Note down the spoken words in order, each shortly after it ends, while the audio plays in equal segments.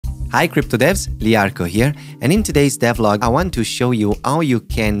Hi Crypto Devs, Liarko here, and in today's devlog I want to show you how you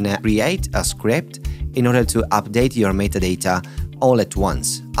can create a script in order to update your metadata all at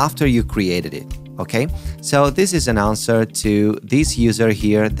once after you created it. Okay, so this is an answer to this user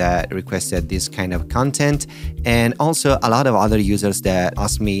here that requested this kind of content, and also a lot of other users that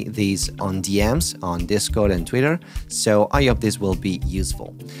asked me these on DMs on Discord and Twitter. So I hope this will be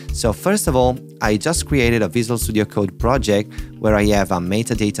useful. So first of all, I just created a Visual Studio Code project where I have a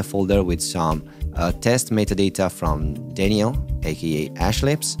metadata folder with some test metadata from Daniel, aka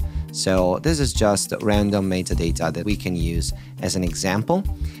Ashlips. So this is just random metadata that we can use as an example.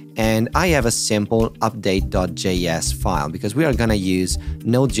 And I have a simple update.js file because we are going to use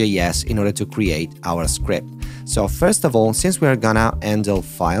Node.js in order to create our script. So first of all, since we are going to handle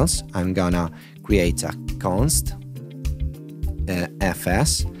files, I'm going to create a const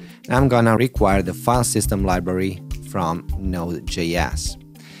fs. And I'm going to require the file system library from Node.js.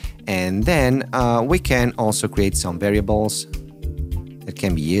 And then we can also create some variables that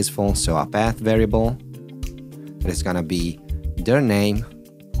can be useful. So a path variable that is going to be their name.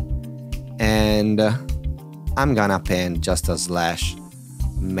 And I'm gonna append just a slash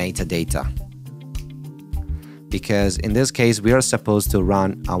metadata, because in this case we are supposed to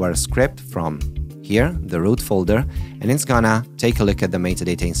run our script from here, the root folder, and it's gonna take a look at the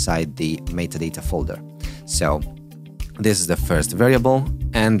metadata inside the metadata folder. So this is the first variable,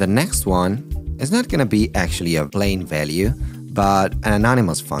 and the next one is not gonna be actually a plain value but an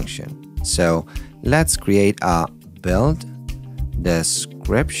anonymous function. So let's create a build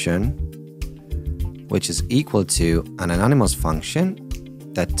description which is equal to an anonymous function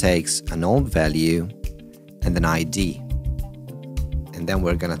that takes an old value and an ID. And then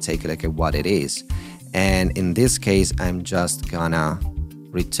we're gonna take a look at what it is. And in this case, I'm just gonna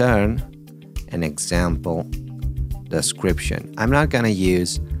return an example description. I'm not gonna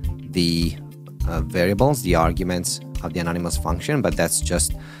use the variables, the arguments of the anonymous function, but that's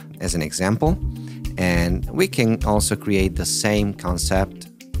just as an example. And we can also create the same concept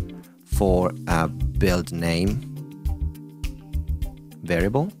for a build name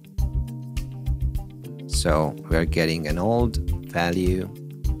variable. So we're getting an old value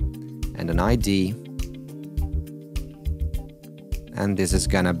and an ID, and this is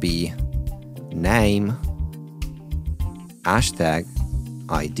gonna be name hashtag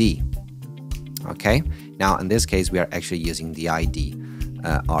ID. Okay, now in this case we are actually using the ID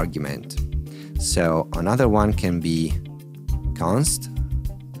argument. So another one can be const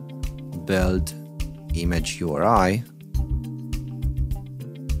build image URI,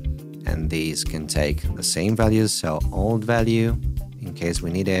 and these can take the same values, so old value in case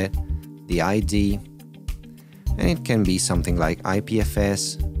we need it, the ID, and it can be something like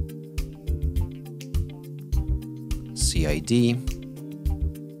IPFS, CID,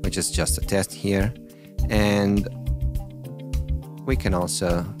 which is just a test here, and we can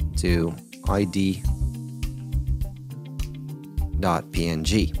also do ID.png.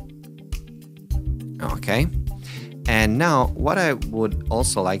 Okay, and now what I would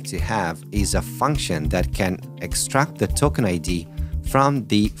also like to have is a function that can extract the token ID from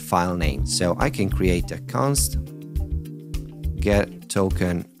the file name. So I can create a const get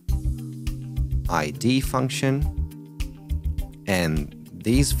token ID function, and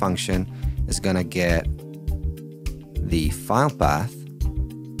this function is gonna get the file path,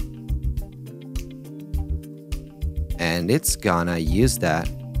 and it's gonna use that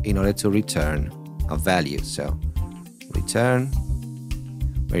in order to return a value. So return,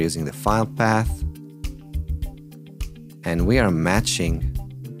 we're using the file path, and we are matching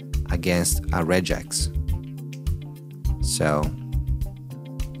against a regex. So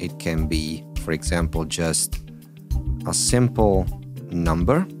it can be, for example, just a simple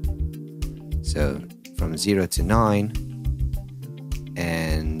number, so from 0 to 9,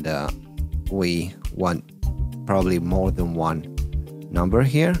 and we want probably more than one number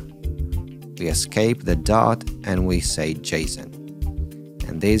here. We escape the dot and we say JSON,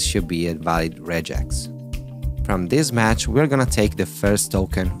 and this should be a valid regex. From this match, we're gonna take the first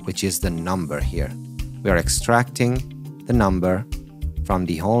token, which is the number here. We are extracting the number from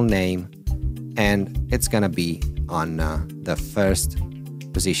the whole name, and it's gonna be on the first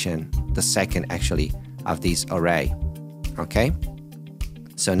position, the second actually, of this array. Okay,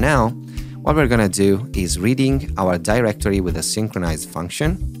 so now what we're gonna do is reading our directory with a synchronized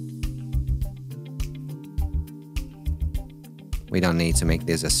function. We don't need to make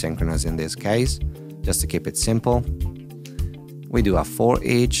this asynchronous in this case, just to keep it simple. We do a for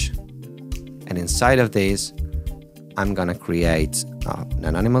each, and inside of this, I'm gonna create an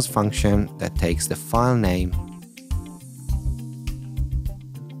anonymous function that takes the file name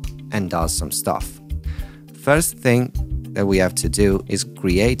and does some stuff. First thing that we have to do is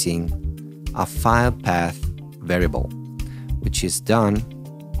creating a file path variable, which is done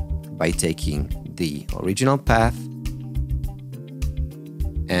by taking the original path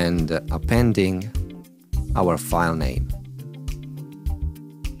and appending our file name,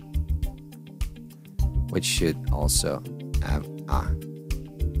 which should also have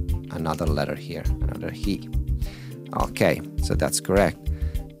another letter here, another he. Okay, so that's correct.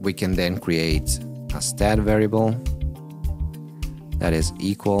 We can then create a stat variable that is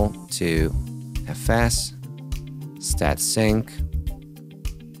equal to fs stat sync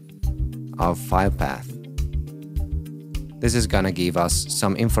of file path. This is gonna give us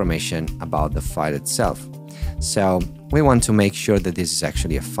some information about the file itself. So we want to make sure that this is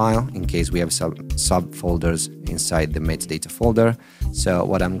actually a file in case we have some subfolders inside the metadata folder. So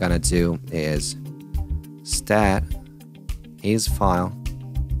what I'm gonna do is stat is file,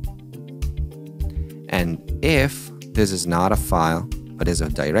 and if this is not a file but is a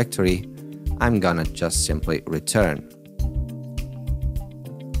directory, I'm gonna just simply return,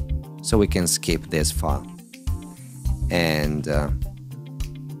 so we can skip this file. And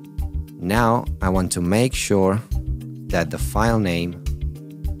now I want to make sure that the file name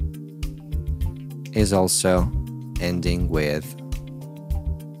is also ending with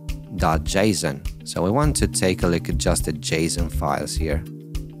 .json. So we want to take a look at just the JSON files here.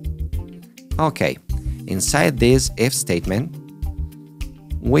 Okay, inside this if statement,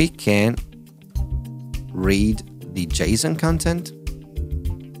 we can read the JSON content,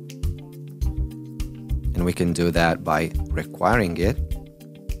 and we can do that by requiring it.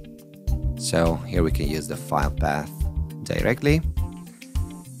 So here we can use the file path directly,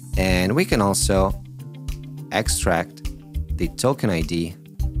 and we can also extract the token ID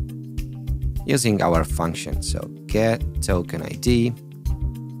using our function. So get token ID,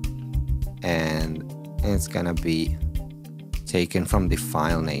 and it's gonna be taken from the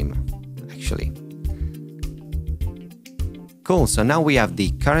file name actually. Cool, so now we have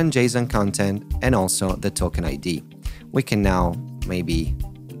the current JSON content and also the token ID. We can now maybe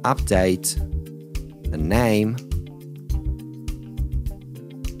update the name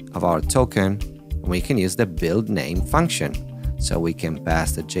of our token, and we can use the build name function. So we can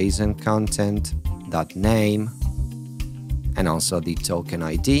pass the JSON content .name and also the token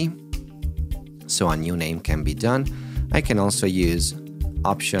ID, so a new name can be done. I can also use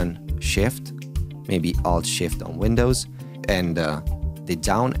Option Shift, maybe Alt Shift on Windows, and the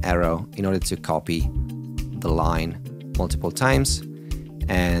down arrow in order to copy the line multiple times.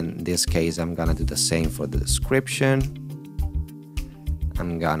 And in this case, I'm gonna do the same for the description.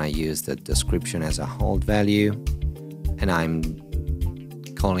 I'm gonna use the description as a hold value, and I'm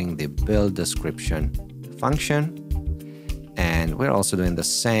calling the build description function. And we're also doing the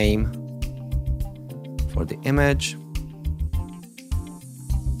same for the image,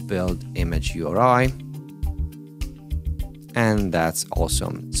 build image URI. And that's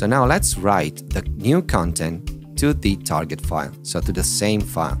awesome. So now let's write the new content to the target file, so to the same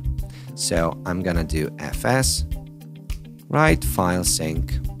file. So I'm gonna do fs write file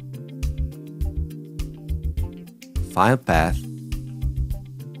sync file path,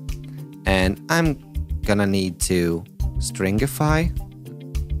 and I'm gonna need to stringify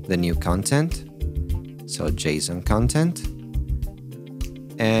the new content, so JSON content,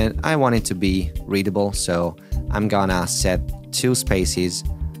 and I want it to be readable, so I'm gonna set 2 spaces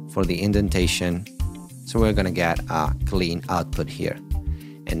for the indentation, so we're gonna get a clean output here.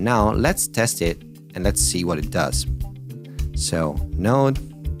 And now let's test it and let's see what it does. So node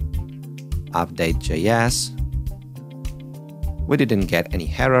update.js, we didn't get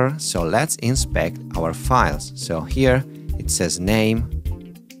any error, so let's inspect our files. So here it says name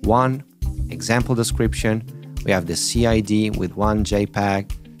 1, example description, we have the CID with 1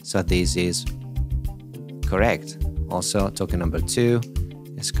 JPEG, so this is correct. Also token number 2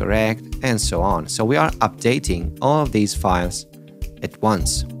 is correct, and so on. So we are updating all of these files at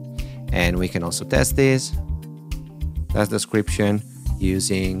once, and we can also test this. That's description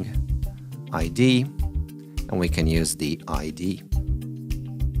using ID, and we can use the ID.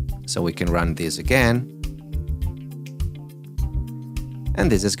 So we can run this again,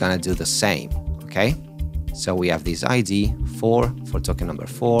 and this is gonna do the same. Okay, so we have this ID 4 for token number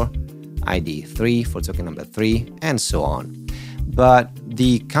 4, ID 3 for token number 3, and so on. But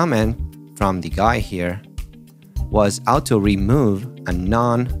the comment from the guy here was how to remove a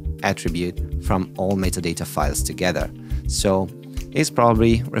non-attribute from all metadata files together. So he's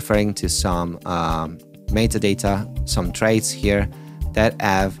probably referring to some metadata, some traits here that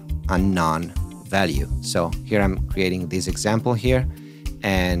have a non-value. So here I'm creating this example here,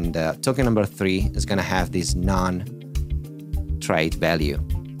 And token number 3 is going to have this non-trait value.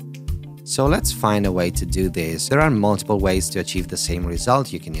 So let's find a way to do this. There are multiple ways to achieve the same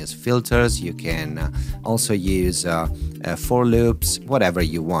result. You can use filters, you can also use for loops, whatever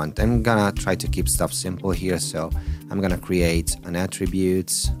you want. I'm gonna try to keep stuff simple here, so I'm gonna create an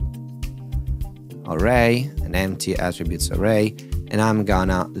attributes array, an empty attributes array, and I'm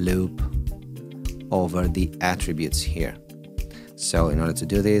gonna loop over the attributes here. So in order to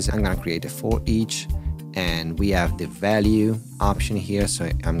do this, I'm gonna create a for each, and we have the value option here, so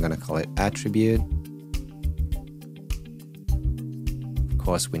I'm gonna call it attribute. Of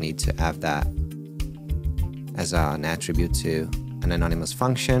course, we need to have that as an attribute to an anonymous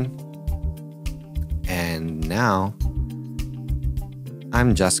function. And now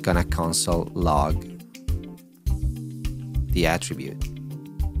I'm just gonna console log the attribute,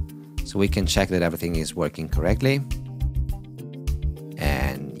 so we can check that everything is working correctly.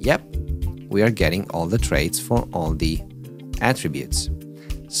 And yep, we are getting all the traits for all the attributes.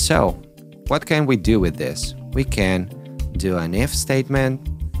 So what can we do with this? We can do an if statement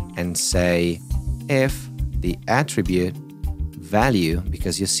and say if the attribute value,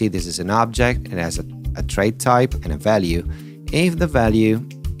 because you see this is an object, it has a trait type and a value. If the value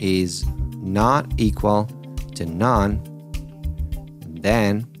is not equal to none,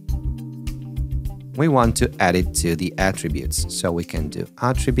 then we want to add it to the attributes. So we can do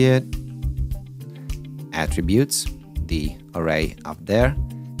attributes, the array up there.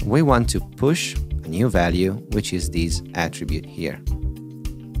 We want to push a new value, which is this attribute here.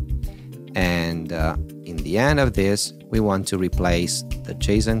 And in the end of this, we want to replace the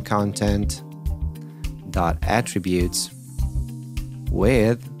JSON content dot attributes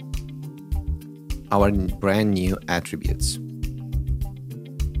with our brand new attributes.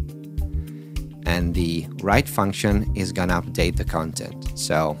 And the write function is gonna update the content.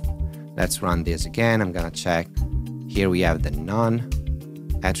 So let's run this again. I'm gonna check. Here we have the non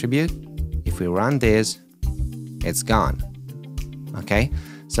attribute. If we run this, it's gone. Okay,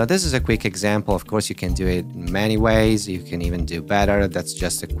 so this is a quick example. Of course, you can do it in many ways. You can even do better. That's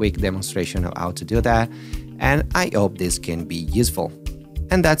just a quick demonstration of how to do that. And I hope this can be useful.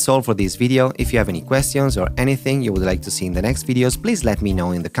 And that's all for this video. If you have any questions or anything you would like to see in the next videos, please let me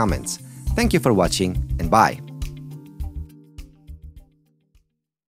know in the comments. Thank you for watching, and bye!